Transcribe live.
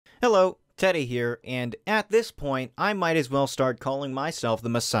Hello, Teddy here, and at this point, I might as well start calling myself the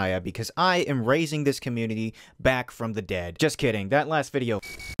Messiah because I am raising this community back from the dead. Just kidding, that last video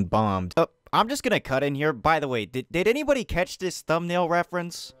bombed. I'm just gonna cut in here. By the way, did anybody catch this thumbnail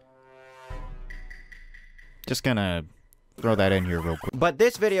reference? Just gonna throw that in here real quick. But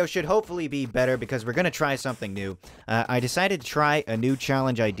this video should hopefully be better because we're gonna try something new. I decided to try a new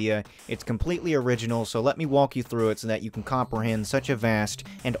challenge idea. It's completely original, so let me walk you through it so that you can comprehend such a vast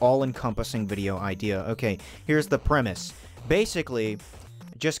and all-encompassing video idea. Okay, here's the premise. Basically,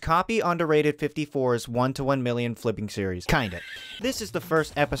 just copy underrated 54's 1 to 1 million flipping series. Kinda. This is the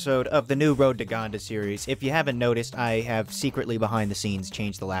first episode of the new Road to Ganda series. If you haven't noticed, I have secretly behind the scenes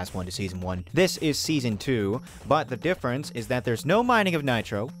changed the last one to Season 1. This is Season 2, but the difference is that there's no mining of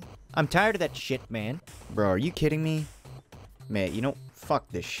nitro. I'm tired of that shit, man. Bro, are you kidding me? Man, you know, fuck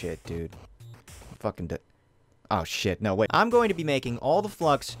this shit, dude. Oh shit, no, wait. I'm going to be making all the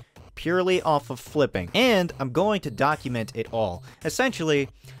flux purely off of flipping, and I'm going to document it all. Essentially,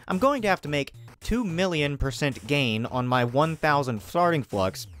 I'm going to have to make 2,000,000% gain on my 1,000 starting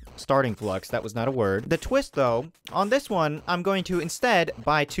flux, that was not a word. The twist, though, on this one, I'm going to instead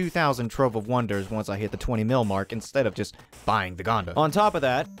buy 2,000 Trove of Wonders once I hit the 20 mil mark, instead of just buying the ganda. On top of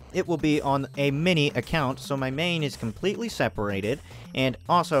that, it will be on a mini account, so my main is completely separated. And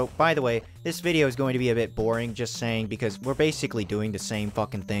also, by the way, this video is going to be a bit boring, just saying, because we're basically doing the same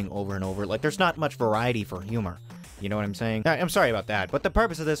fucking thing over and over. Like, there's not much variety for humor. You know what I'm saying? I'm sorry about that, but the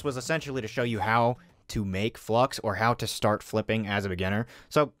purpose of this was essentially to show you how to make flux or how to start flipping as a beginner.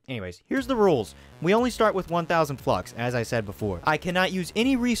 So anyways, here's the rules. We only start with 1,000 flux, as I said before. I cannot use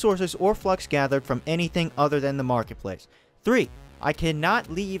any resources or flux gathered from anything other than the marketplace. 3. I cannot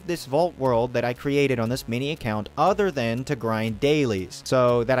leave this vault world that I created on this mini account other than to grind dailies,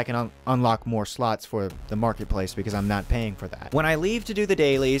 so that I can unlock more slots for the marketplace because I'm not paying for that. When I leave to do the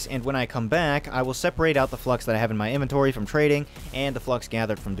dailies and when I come back, I will separate out the flux that I have in my inventory from trading and the flux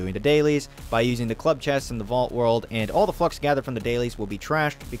gathered from doing the dailies by using the club chests in the vault world, and all the flux gathered from the dailies will be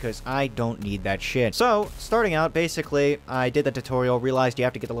trashed because I don't need that shit. So, starting out, basically, I did the tutorial, realized you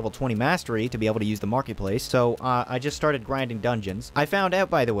have to get to level 20 mastery to be able to use the marketplace, so I just started grinding dungeons. I found out,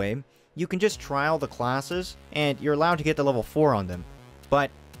 by the way, you can just trial the classes, and you're allowed to get to level 4 on them, but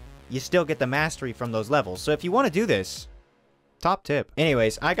you still get the mastery from those levels. So if you want to do this, top tip.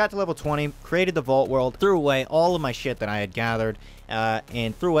 Anyways, I got to level 20, created the vault world, threw away all of my shit that I had gathered,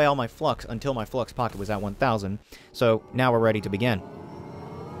 and threw away all my flux until my flux pocket was at 1,000. So now we're ready to begin.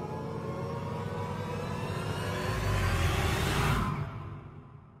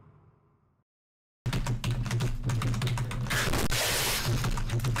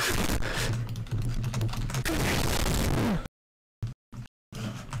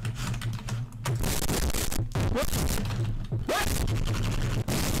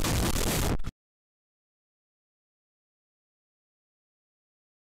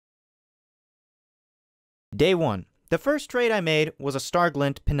 Day 1. The first trade I made was a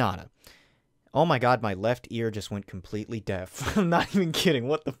Starglint Pinata. Oh my god, my left ear just went completely deaf. I'm not even kidding.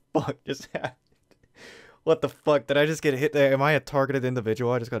 What the fuck just happened? What the fuck? Did I just get hit there? Am I a targeted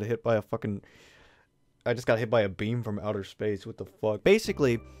individual? I just got hit by a fucking... I just got hit by a beam from outer space. What the fuck?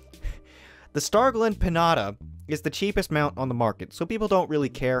 Basically, the Starglint Pinata is the cheapest mount on the market, so people don't really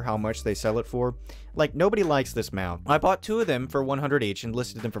care how much they sell it for. Like, nobody likes this mount. I bought 2 of them for 100 each and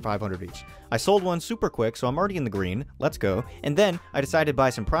listed them for 500 each. I sold one super quick, so I'm already in the green. Let's go. And then I decided to buy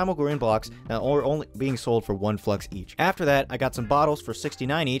some primal green blocks that are only being sold for 1 flux each. After that, I got some bottles for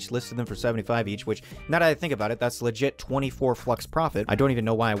 69 each, listed them for 75 each, which, now that I think about it, that's legit 24 flux profit. I don't even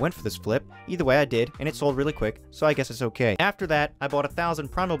know why I went for this flip. Either way, I did, and it sold really quick, so I guess it's okay. After that, I bought 1,000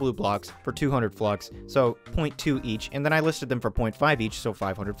 primal blue blocks for 200 flux, so 0.2 each, and then I listed them for 0.5 each, so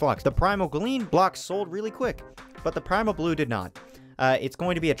 500 flux. The primal green blocks sold really quick, but the primal blue did not. It's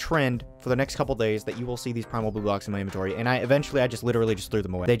going to be a trend for the next couple days that you will see these primal blue blocks in my inventory, and I literally just threw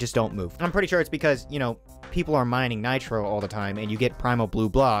them away. They just don't move. I'm pretty sure it's because, you know, people are mining nitro all the time, and you get primal blue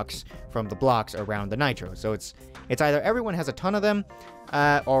blocks from the blocks around the nitro. So it's either everyone has a ton of them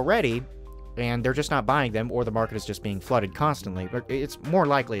already, and they're just not buying them, or the market is just being flooded constantly. But it's more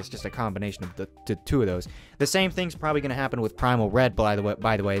likely it's just a combination of the two of those. The same thing's probably going to happen with Primal Red, by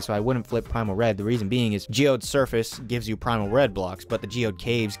the way, so I wouldn't flip Primal Red. The reason being is Geode Surface gives you Primal Red blocks, but the Geode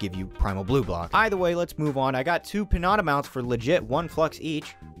Caves give you Primal Blue blocks. Either way, let's move on. I got 2 Pinata mounts for legit 1 flux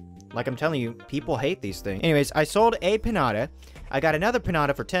each. Like I'm telling you, people hate these things. Anyways, I sold a Pinata. I got another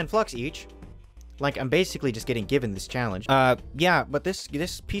Pinata for 10 flux each. Like, I'm basically just getting given this challenge. Yeah, but this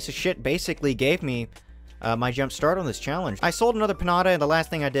piece of shit basically gave me my jump start on this challenge. I sold another Panada, and the last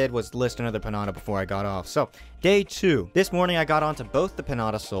thing I did was list another Panada before I got off. So, day 2. This morning I got onto both the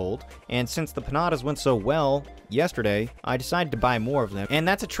Panadas sold, and since the Panadas went so well yesterday, I decided to buy more of them. And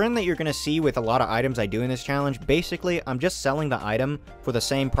that's a trend that you're going to see with a lot of items I do in this challenge. Basically, I'm just selling the item for the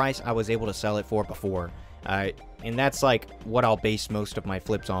same price I was able to sell it for before. And that's like what I'll base most of my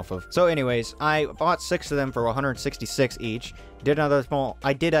flips off of. So anyways, I bought 6 of them for 166 each.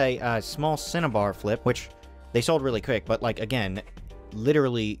 I did a small Cinnabar flip, which they sold really quick, but like again,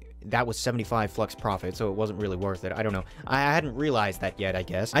 literally that was 75 flux profit, so it wasn't really worth it. I don't know. I hadn't realized that yet, I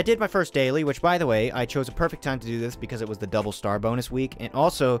guess. I did my first daily, which by the way, I chose a perfect time to do this because it was the double star bonus week, and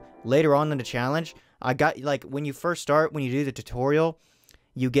also later on in the challenge, I got like when you first start, when you do the tutorial,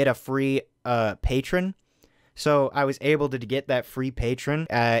 you get a free patron. So I was able to get that free patron,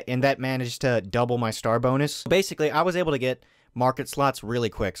 and that managed to double my star bonus. Basically, I was able to get market slots really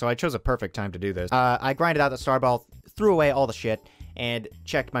quick, so I chose a perfect time to do this. I grinded out the star ball, threw away all the shit, and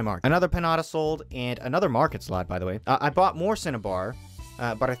checked my mark. Another Panada sold, and another market slot, by the way. I bought more Cinnabar,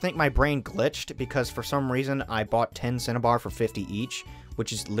 but I think my brain glitched because for some reason I bought 10 Cinnabar for 50 each,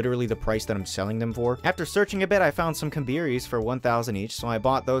 which is literally the price that I'm selling them for. After searching a bit, I found some Kambiris for 1,000 each, so I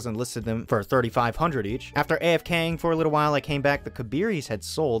bought those and listed them for 3,500 each. After AFKing for a little while, I came back, the Kambiris had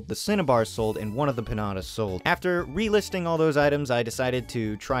sold, the Cinnabars sold, and one of the Panadas sold. After relisting all those items, I decided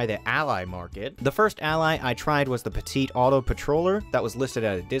to try the ally market. The first ally I tried was the Petite Auto Patroller that was listed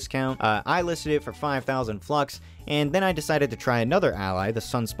at a discount. I listed it for 5,000 flux, and then I decided to try another ally, the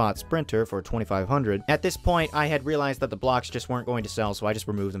Sunspot Sprinter, for 2,500. At this point, I had realized that the blocks just weren't going to sell, so I just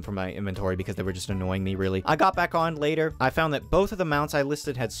removed them from my inventory because they were just annoying me, really. I got back on later. I found that both of the mounts I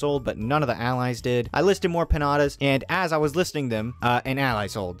listed had sold, but none of the allies did. I listed more Panadas, and as I was listing them, an ally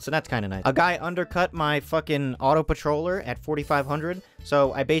sold, so that's kind of nice. A guy undercut my fucking Auto Patroller at 4,500,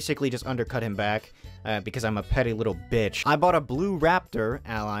 so I basically just undercut him back. Because I'm a petty little bitch. I bought a Blue Raptor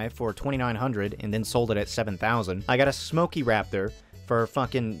ally for 2,900 and then sold it at 7,000. I got a Smoky Raptor for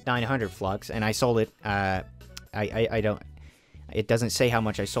fucking 900 flux, and I sold it, it doesn't say how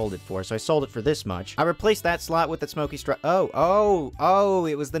much I sold it for, so I sold it for this much. I replaced that slot with the Smoky Oh,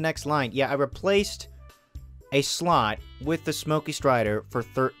 it was the next line. Yeah, I replaced a slot with the Smoky Strider for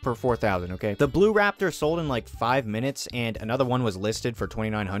 4,000, okay? The Blue Raptor sold in like 5 minutes, and another one was listed for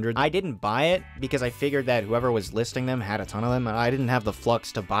 2,900. I didn't buy it because I figured that whoever was listing them had a ton of them, and I didn't have the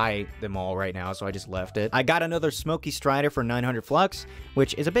flux to buy them all right now, so I just left it. I got another Smoky Strider for 900 flux,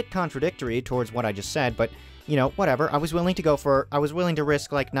 which is a bit contradictory towards what I just said, but you know, whatever. I was willing to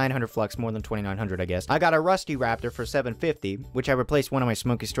risk like 900 flux more than 2,900, I guess. I got a Rusty Raptor for 750, which I replaced one of my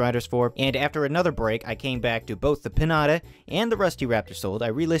Smoky Striders for, and after another break, I came back to both the Panada and the Rusty Raptor sold. I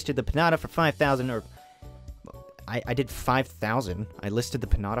relisted the Panada for 5,000, or I did 5,000. I listed the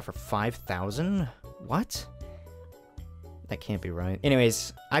Panada for 5,000? What? That can't be right.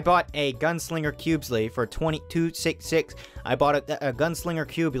 Anyways, I bought a Gunslinger Cubesley for 2266. I bought a Gunslinger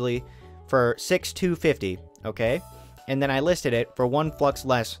Cubesley for 6,250. Okay, and then I listed it for 1 flux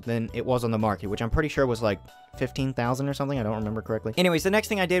less than it was on the market, which I'm pretty sure was like 15,000 or something. I don't remember correctly. Anyways, the next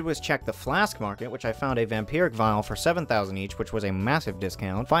thing I did was check the flask market, which I found a Vampiric Vial for 7,000 each, which was a massive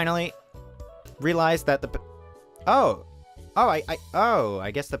discount. Finally, realized that I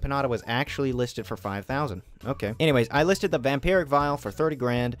guess the Panada was actually listed for 5,000. Okay. Anyways, I listed the Vampiric Vial for 30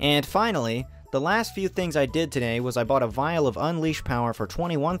 grand, and finally, the last few things I did today was I bought a vial of Unleash Power for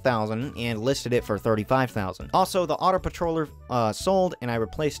 21,000 and listed it for 35,000. Also, the Auto Patroller sold, and I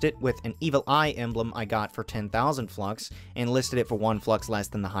replaced it with an Evil Eye emblem I got for 10,000 flux and listed it for 1 flux less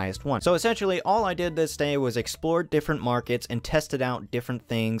than the highest one. So essentially, all I did this day was explore different markets and tested out different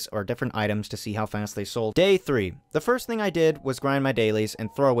things or different items to see how fast they sold. Day 3. The first thing I did was grind my dailies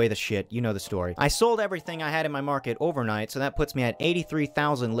and throw away the shit. You know the story. I sold everything I had in my market overnight, so that puts me at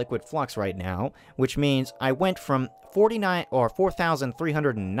 83,000 liquid flux right now, which means I went from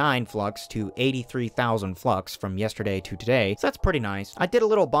 4,309 flux to 83,000 flux from yesterday to today, so that's pretty nice. I did a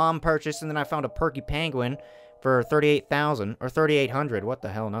little bomb purchase, and then I found a Perky Penguin for 38,000, or 3,800, what the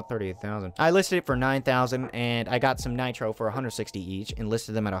hell, not 38,000. I listed it for 9,000, and I got some Nitro for 160 each, and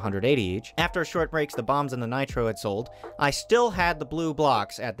listed them at 180 each. After a short breaks, the bombs and the Nitro had sold. I still had the blue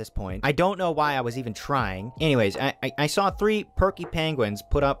blocks at this point. I don't know why I was even trying. Anyways, I saw 3 Perky Penguins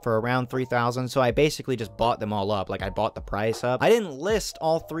put up for around 3,000, so I basically just bought them all up, like I bought the price up. I didn't list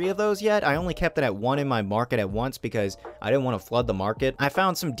all 3 of those yet. I only kept it at 1 in my market at once because I didn't want to flood the market. I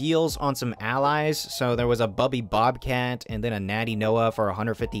found some deals on some allies, so there was a Bubby Bobcat and then a Natty Noah for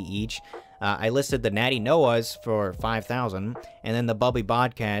 150 each. I listed the Natty Noahs for 5,000 and then the Bubby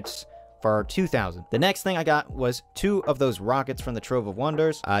Bobcats for 2,000. The next thing I got was 2 of those rockets from the Trove of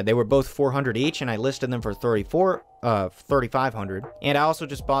Wonders. They were both 400 each, and I listed them for 3,500. And I also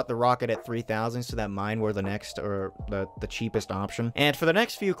just bought the rocket at 3,000, so that mine were the next, or the cheapest option. And for the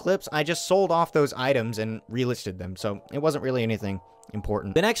next few clips, I just sold off those items and relisted them, so it wasn't really anything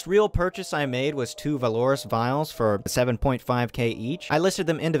important. The next real purchase I made was 2 Valorous Vials for 7.5k each. I listed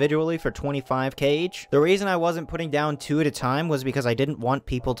them individually for 25k each. The reason I wasn't putting down 2 at a time was because I didn't want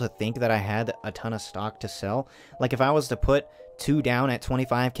people to think that I had a ton of stock to sell. Like, if I was to put 2 down at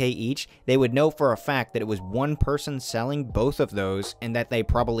 25k each, they would know for a fact that it was one person selling both of those, and that they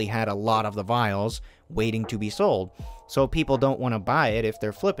probably had a lot of the vials waiting to be sold. So people don't want to buy it if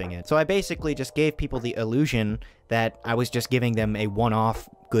they're flipping it. So I basically just gave people the illusion that I was just giving them a one-off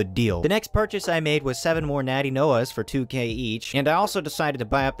good deal. The next purchase I made was 7 more Natty Noahs for 2k each, and I also decided to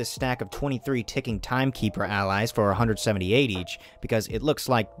buy up this stack of 23 ticking timekeeper allies for 178 each, because it looks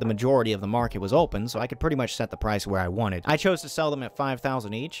like the majority of the market was open, so I could pretty much set the price where I wanted. I chose to sell them at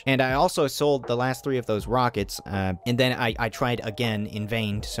 5,000 each, and I also sold the last 3 of those rockets, and then I tried again in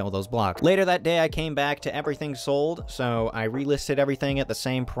vain to sell those blocks. Later that day, I came back to everything sold, so I relisted everything at the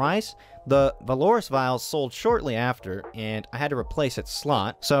same price. The Valorous Vials sold shortly after, and I had to replace its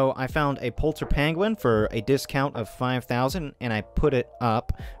slot, so I found a Polter Penguin for a discount of 5,000, and I put it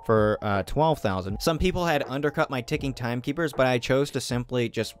up for 12,000. Some people had undercut my ticking timekeepers, but I chose to simply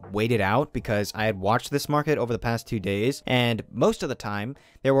just wait it out because I had watched this market over the past 2 days, and most of the time,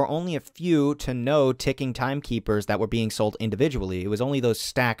 there were only a few to no ticking timekeepers that were being sold individually. It was only those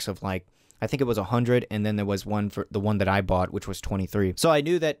stacks of, like, I think it was 100, and then there was one for the one that I bought, which was 23. So I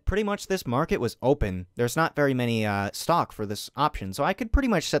knew that pretty much this market was open. There's not very many stock for this option, so I could pretty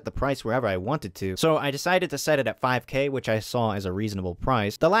much set the price wherever I wanted to. So I decided to set it at 5k, which I saw as a reasonable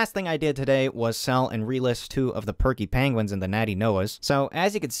price. The last thing I did today was sell and relist 2 of the Perky Penguins and the Natty Noahs. So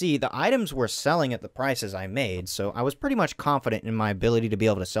as you can see, the items were selling at the prices I made, so I was pretty much confident in my ability to be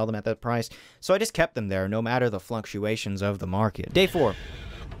able to sell them at that price. So I just kept them there, no matter the fluctuations of the market. Day 4.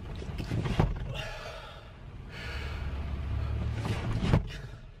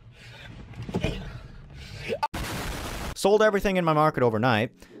 Sold everything in my market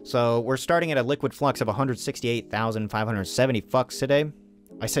overnight, so we're starting at a liquid flux of 168,570 fucks today.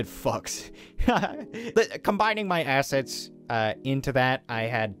 I said fucks. Combining my assets into that, I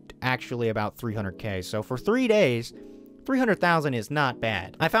had actually about 300k, so for 3 days, 300,000 is not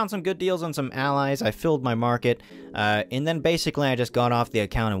bad. I found some good deals on some allies, I filled my market, and then basically I just got off the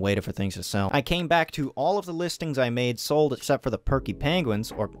account and waited for things to sell. I came back to all of the listings I made sold except for the Perky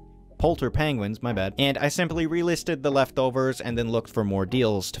Penguins, or Polter Penguins, my bad, and I simply relisted the leftovers and then looked for more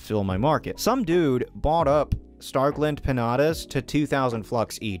deals to fill my market. Some dude bought up Starglint Pinatas to 2,000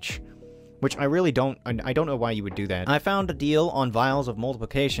 flux each, which I really don't know why you would do that. I found a deal on Vials of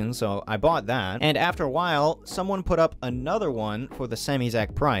Multiplication, so I bought that, and after a while, someone put up another one for the same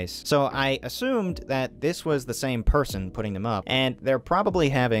exact price. So I assumed that this was the same person putting them up, and they're probably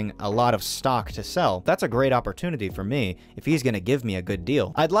having a lot of stock to sell. That's a great opportunity for me, if he's gonna give me a good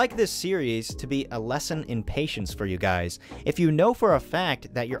deal. I'd like this series to be a lesson in patience for you guys. If you know for a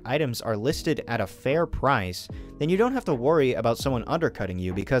fact that your items are listed at a fair price, then you don't have to worry about someone undercutting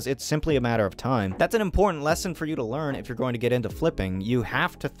you, because it's simply a matter of time. That's an important lesson for you to learn if you're going to get into flipping. You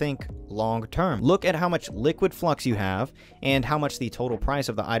have to think long term. Look at how much liquid flux you have and how much the total price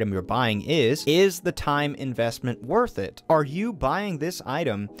of the item you're buying is. Is the time investment worth it? Are you buying this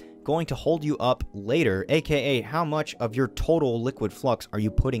item going to hold you up later, aka how much of your total liquid flux are you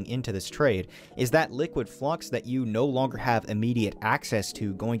putting into this trade? Is that liquid flux that you no longer have immediate access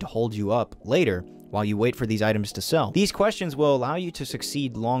to going to hold you up later while you wait for these items to sell? These questions will allow you to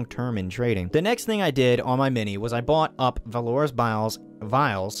succeed long-term in trading. The next thing I did on my mini was I bought up Valorous Vials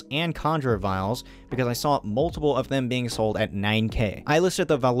and Conjurer Vials because I saw multiple of them being sold at 9k. I listed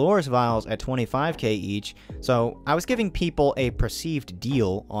the Valorous Vials at 25k each, so I was giving people a perceived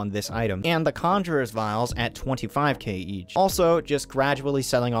deal on this item, and the Conjurer's Vials at 25k each. Also, just gradually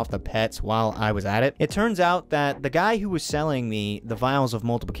selling off the pets while I was at it. It turns out that the guy who was selling me the Vials of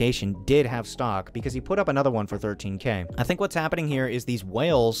Multiplication did have stock because he put up another one for 13k. I think what's happening here is these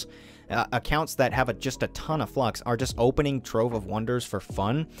whales, accounts that have just a ton of flux, are just opening Trove of Wonders for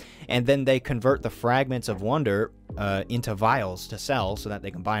fun, and then they convert the Fragments of Wonder into vials to sell so that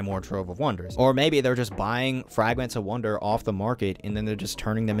they can buy more Trove of Wonders. Or maybe they're just buying Fragments of Wonder off the market and then they're just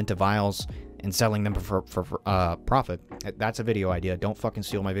turning them into vials and selling them for profit. That's a video idea. Don't fucking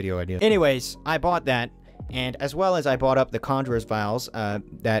steal my video idea. Anyways, I bought that, And as well as I bought up the Conjurer's Vials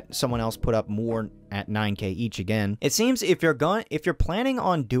that someone else put up more at 9k each again. It seems if you're planning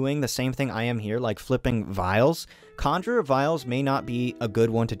on doing the same thing I am here, like flipping vials, Conjurer Vials may not be a good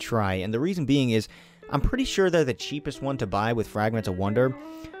one to try. And the reason being is I'm pretty sure they're the cheapest one to buy with Fragments of Wonder.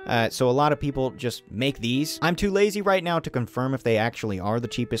 So a lot of people just make these. I'm too lazy right now to confirm if they actually are the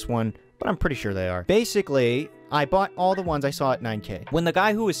cheapest one, but I'm pretty sure they are. Basically, I bought all the ones I saw at 9k. When the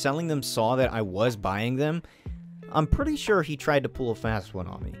guy who was selling them saw that I was buying them, I'm pretty sure he tried to pull a fast one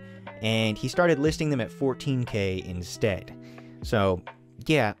on me. And he started listing them at 14k instead. So,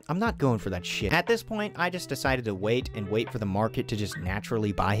 yeah, I'm not going for that shit. At this point, I just decided to wait for the market to just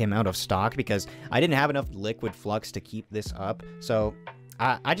naturally buy him out of stock because I didn't have enough liquid flux to keep this up. So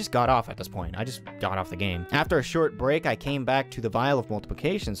I just got off at this point. I just got off the game. After a short break, I came back to the Vial of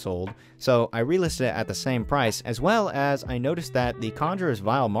Multiplication sold, so I relisted it at the same price, as well as I noticed that the Conjurer's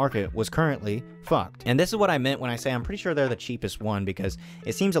Vial market was currently fucked. And this is what I meant when I say I'm pretty sure they're the cheapest one, because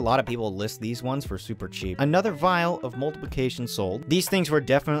it seems a lot of people list these ones for super cheap. Another Vial of Multiplication sold. These things were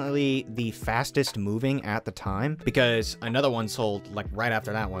definitely the fastest moving at the time, because another one sold like right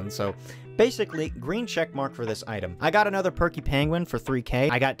after that one, so basically, green check mark for this item. I got another Perky Penguin for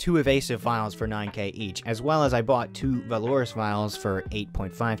 3k. I got 2 Evasive Vials for 9k each, as well as I bought 2 Valorous Vials for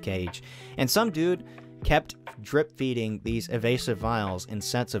 8.5k each. And some dude kept drip feeding these Evasive Vials in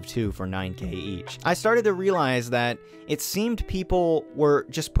sets of 2 for 9k each. I started to realize that it seemed people were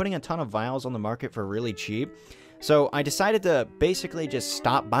just putting a ton of vials on the market for really cheap. So I decided to basically just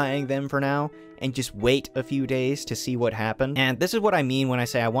stop buying them for now and just wait a few days to see what happened. And this is what I mean when I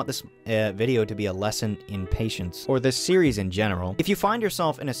say I want this video to be a lesson in patience, or this series in general. If you find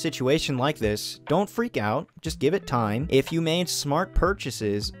yourself in a situation like this, don't freak out, just give it time. If you made smart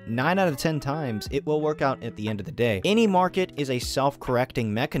purchases, 9 out of 10 times, it will work out at the end of the day. Any market is a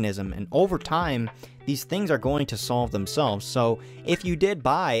self-correcting mechanism, and over time, these things are going to solve themselves. So if you did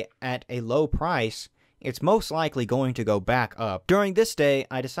buy at a low price, it's most likely going to go back up. During this day,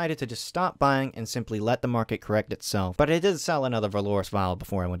 I decided to just stop buying and simply let the market correct itself. But I did sell another Valorous Vial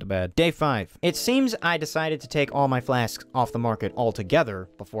before I went to bed. Day 5. It seems I decided to take all my flasks off the market altogether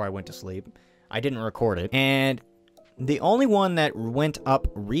before I went to sleep. I didn't record it. And the only one that went up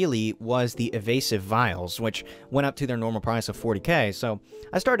really was the Evasive Vials, which went up to their normal price of 40k, so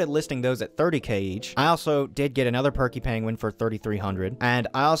I started listing those at 30k each. I also did get another Perky Penguin for 3,300, and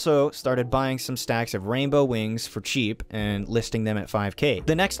I also started buying some stacks of Rainbow Wings for cheap and listing them at 5k.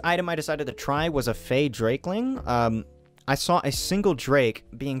 The next item I decided to try was a Fey Drakeling. I saw a single Drake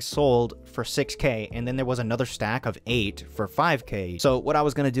being sold for 6k, and then there was another stack of 8 for 5k. So what I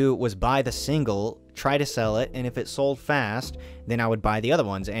was going to do was buy the single, try to sell it, and if it sold fast, then I would buy the other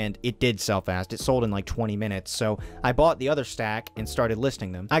ones, and it did sell fast. It sold in like 20 minutes, so I bought the other stack and started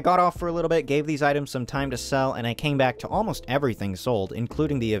listing them. I got off for a little bit, gave these items some time to sell, and I came back to almost everything sold,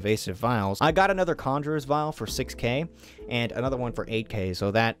 including the Evasive Vials. I got another Conjurer's Vial for 6k, and another one for 8k, so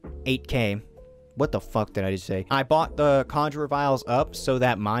that 8k... What the fuck did I just say? I bought the Conjurer Vials up so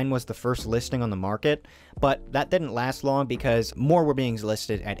that mine was the first listing on the market, but that didn't last long because more were being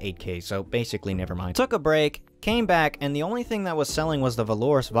listed at 8k, so basically never mind. Took a break, came back, and the only thing that was selling was the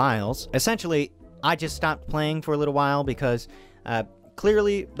Valorous Vials. Essentially, I just stopped playing for a little while because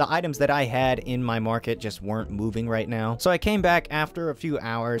clearly the items that I had in my market just weren't moving right now. So I came back after a few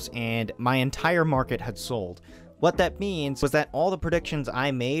hours and my entire market had sold. What that means was that all the predictions I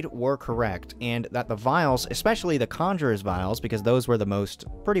made were correct, and that the vials, especially the Conjurer's Vials, because those were the most,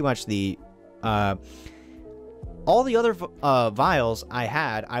 pretty much the, all the other vials I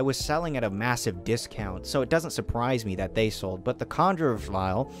had, I was selling at a massive discount, so it doesn't surprise me that they sold. But the Conjurer's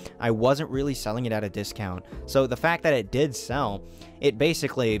Vial, I wasn't really selling it at a discount. So the fact that it did sell, it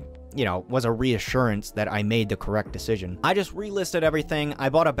basically, you know, was a reassurance that I made the correct decision. I just relisted everything. I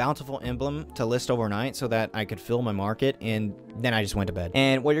bought a Bountiful Emblem to list overnight so that I could fill my market, and then I just went to bed.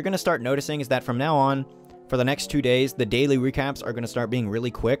 And what you're going to start noticing is that from now on, for the next 2 days, the daily recaps are going to start being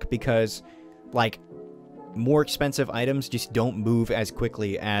really quick because, like, more expensive items just don't move as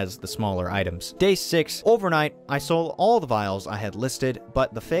quickly as the smaller items. Day 6, overnight, I sold all the vials I had listed,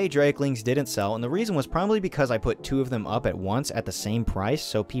 but the Fey Drakelings didn't sell, and the reason was probably because I put 2 of them up at once at the same price,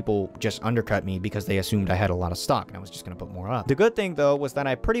 so people just undercut me because they assumed I had a lot of stock, and I was just going to put more up. The good thing, though, was that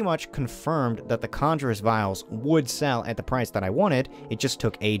I pretty much confirmed that the Conjurer's Vials would sell at the price that I wanted. It just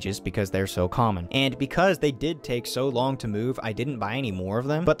took ages because they're so common. And because they did take so long to move, I didn't buy any more of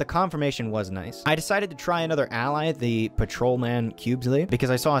them, but the confirmation was nice. I decided to try another ally, the Patrolman Cubesley,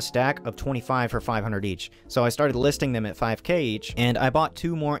 because I saw a stack of 25 for 500 each. So I started listing them at 5k each, and I bought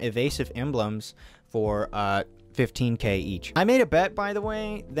 2 more Evasive Emblems for 15k each. I made a bet, by the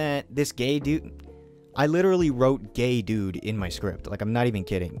way, that this gay dude... I literally wrote gay dude in my script. Like, I'm not even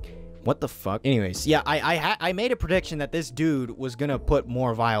kidding. What the fuck? Anyways, yeah, I made a prediction that this dude was gonna put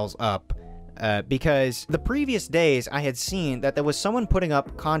more vials up. Because the previous days I had seen that there was someone putting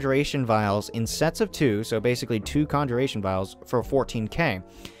up Conjuration vials in sets of 2, so basically 2 Conjuration vials for 14k.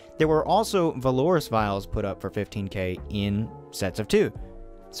 There were also Valorous vials put up for 15k in sets of 2.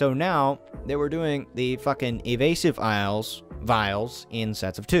 So now they were doing the fucking Evasive vials in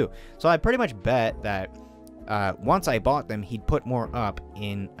sets of 2. So I pretty much bet that once I bought them, he'd put more up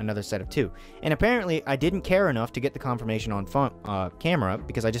in another set of 2. And apparently, I didn't care enough to get the confirmation on camera,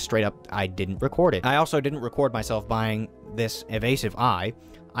 because I just straight up, I didn't record it. I also didn't record myself buying this Evasive Eye.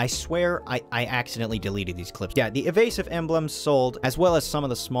 I swear I accidentally deleted these clips. Yeah, the Evasive emblems sold, as well as some of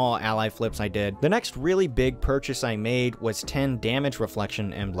the small ally flips I did. The next really big purchase I made was 10 damage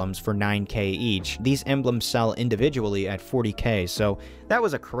reflection emblems for 9k each. These emblems sell individually at 40k, so that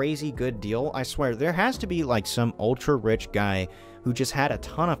was a crazy good deal. I swear, there has to be like some ultra rich guy who just had a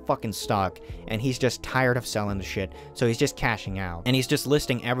ton of fucking stock, and he's just tired of selling the shit, so he's just cashing out. And he's just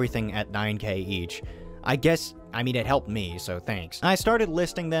listing everything at 9k each. I guess, I mean, it helped me, so thanks. I started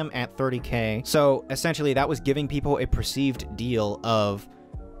listing them at 30k, so essentially that was giving people a perceived deal of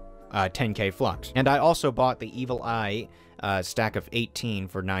 10k flux. And I also bought the Evil Eye stack of 18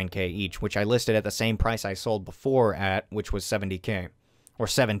 for 9k each, which I listed at the same price I sold before at, which was 70k. Or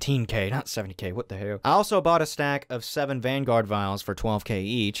 17k, not 70k, what the hell. I also bought a stack of 7 Vanguard vials for 12k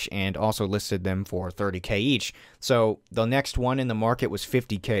each, and also listed them for 30k each. So the next one in the market was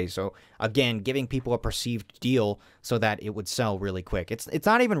 50k, so again, giving people a perceived deal so that it would sell really quick. It's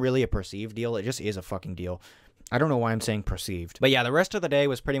not even really a perceived deal, it just is a fucking deal. I don't know why I'm saying perceived. But yeah, the rest of the day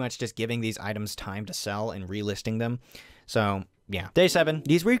was pretty much just giving these items time to sell and relisting them. So, yeah. Day 7.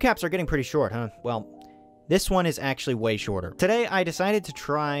 These recaps are getting pretty short, huh? Well, this one is actually way shorter. Today, I decided to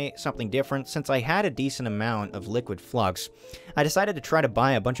try something different. Since I had a decent amount of liquid flux, I decided to try to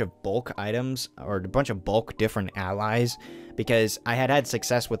buy a bunch of bulk items, or a bunch of bulk different allies, because I had had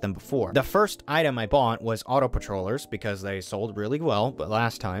success with them before. The first item I bought was auto patrollers, because they sold really well but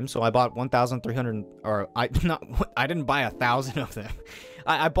last time, so I bought 1,300, or I didn't buy 1,000 of them.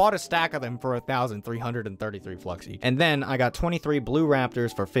 I bought a stack of them for 1,333 flux each. And then I got 23 blue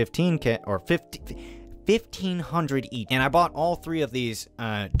raptors for 15k, or 1,500 each. And I bought all 3 of these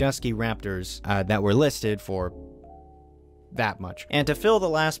dusky raptors that were listed for that much. And to fill the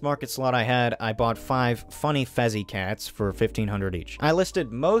last market slot I had, I bought 5 funny fezzy cats for 1,500 each. I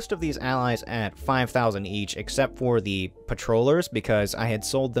listed most of these allies at 5,000 each, except for the patrollers, because I had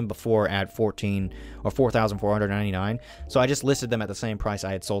sold them before at 4,499, so I just listed them at the same price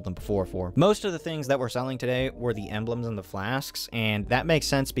I had sold them before for. Most of the things that were selling today were the emblems and the flasks, and that makes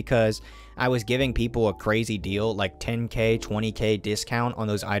sense because I was giving people a crazy deal, like 10k, 20k discount on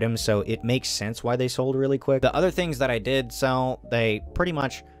those items, so it makes sense why they sold really quick. The other things that I did sell, they pretty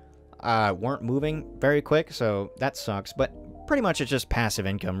much weren't moving very quick, so that sucks, but pretty much it's just passive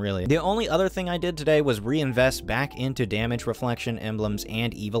income, really. The only other thing I did today was reinvest back into damage reflection emblems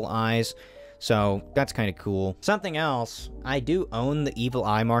and evil eyes, so that's kind of cool. Something else, I do own the evil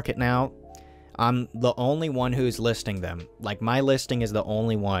eye market now. I'm the only one who's listing them. Like, my listing is the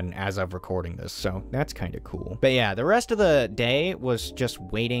only one as of recording this, so that's kind of cool. But yeah, the rest of the day was just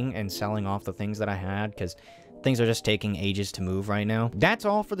waiting and selling off the things that I had, because things are just taking ages to move right now. That's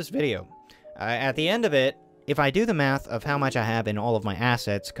all for this video. At the end of it, if I do the math of how much I have in all of my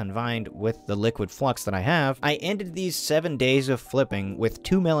assets combined with the liquid flux that I have, I ended these 7 days of flipping with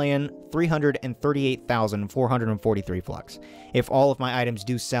 2,338,443 flux, if all of my items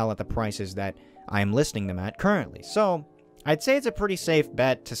do sell at the prices that I'm listing them at currently. So, I'd say it's a pretty safe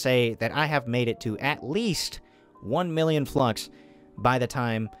bet to say that I have made it to at least 1 million flux by the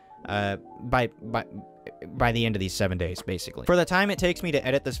time, by the end of these 7 days, basically. For the time it takes me to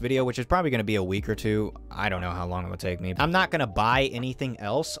edit this video, which is probably going to be a week or 2, I don't know how long it will take me. I'm not going to buy anything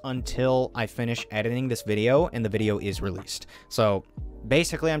else until I finish editing this video and the video is released. So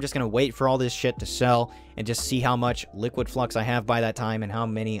basically, I'm just going to wait for all this shit to sell and just see how much liquid flux I have by that time and how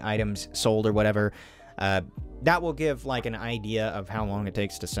many items sold or whatever. That will give, like, an idea of how long it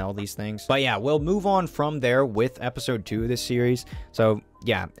takes to sell these things. But yeah, we'll move on from there with episode 2 of this series. So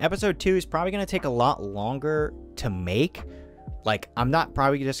yeah, episode 2 is probably going to take a lot longer to make. Like, I'm not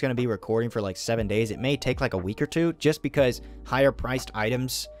probably just going to be recording for like 7 days. It may take like a week or 2, just because higher priced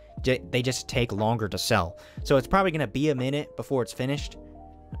items, they just take longer to sell. So it's probably going to be a minute before it's finished.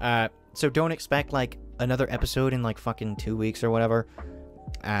 So don't expect like another episode in like fucking 2 weeks or whatever.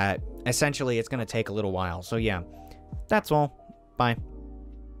 Essentially, it's going to take a little while. So yeah, that's all. Bye.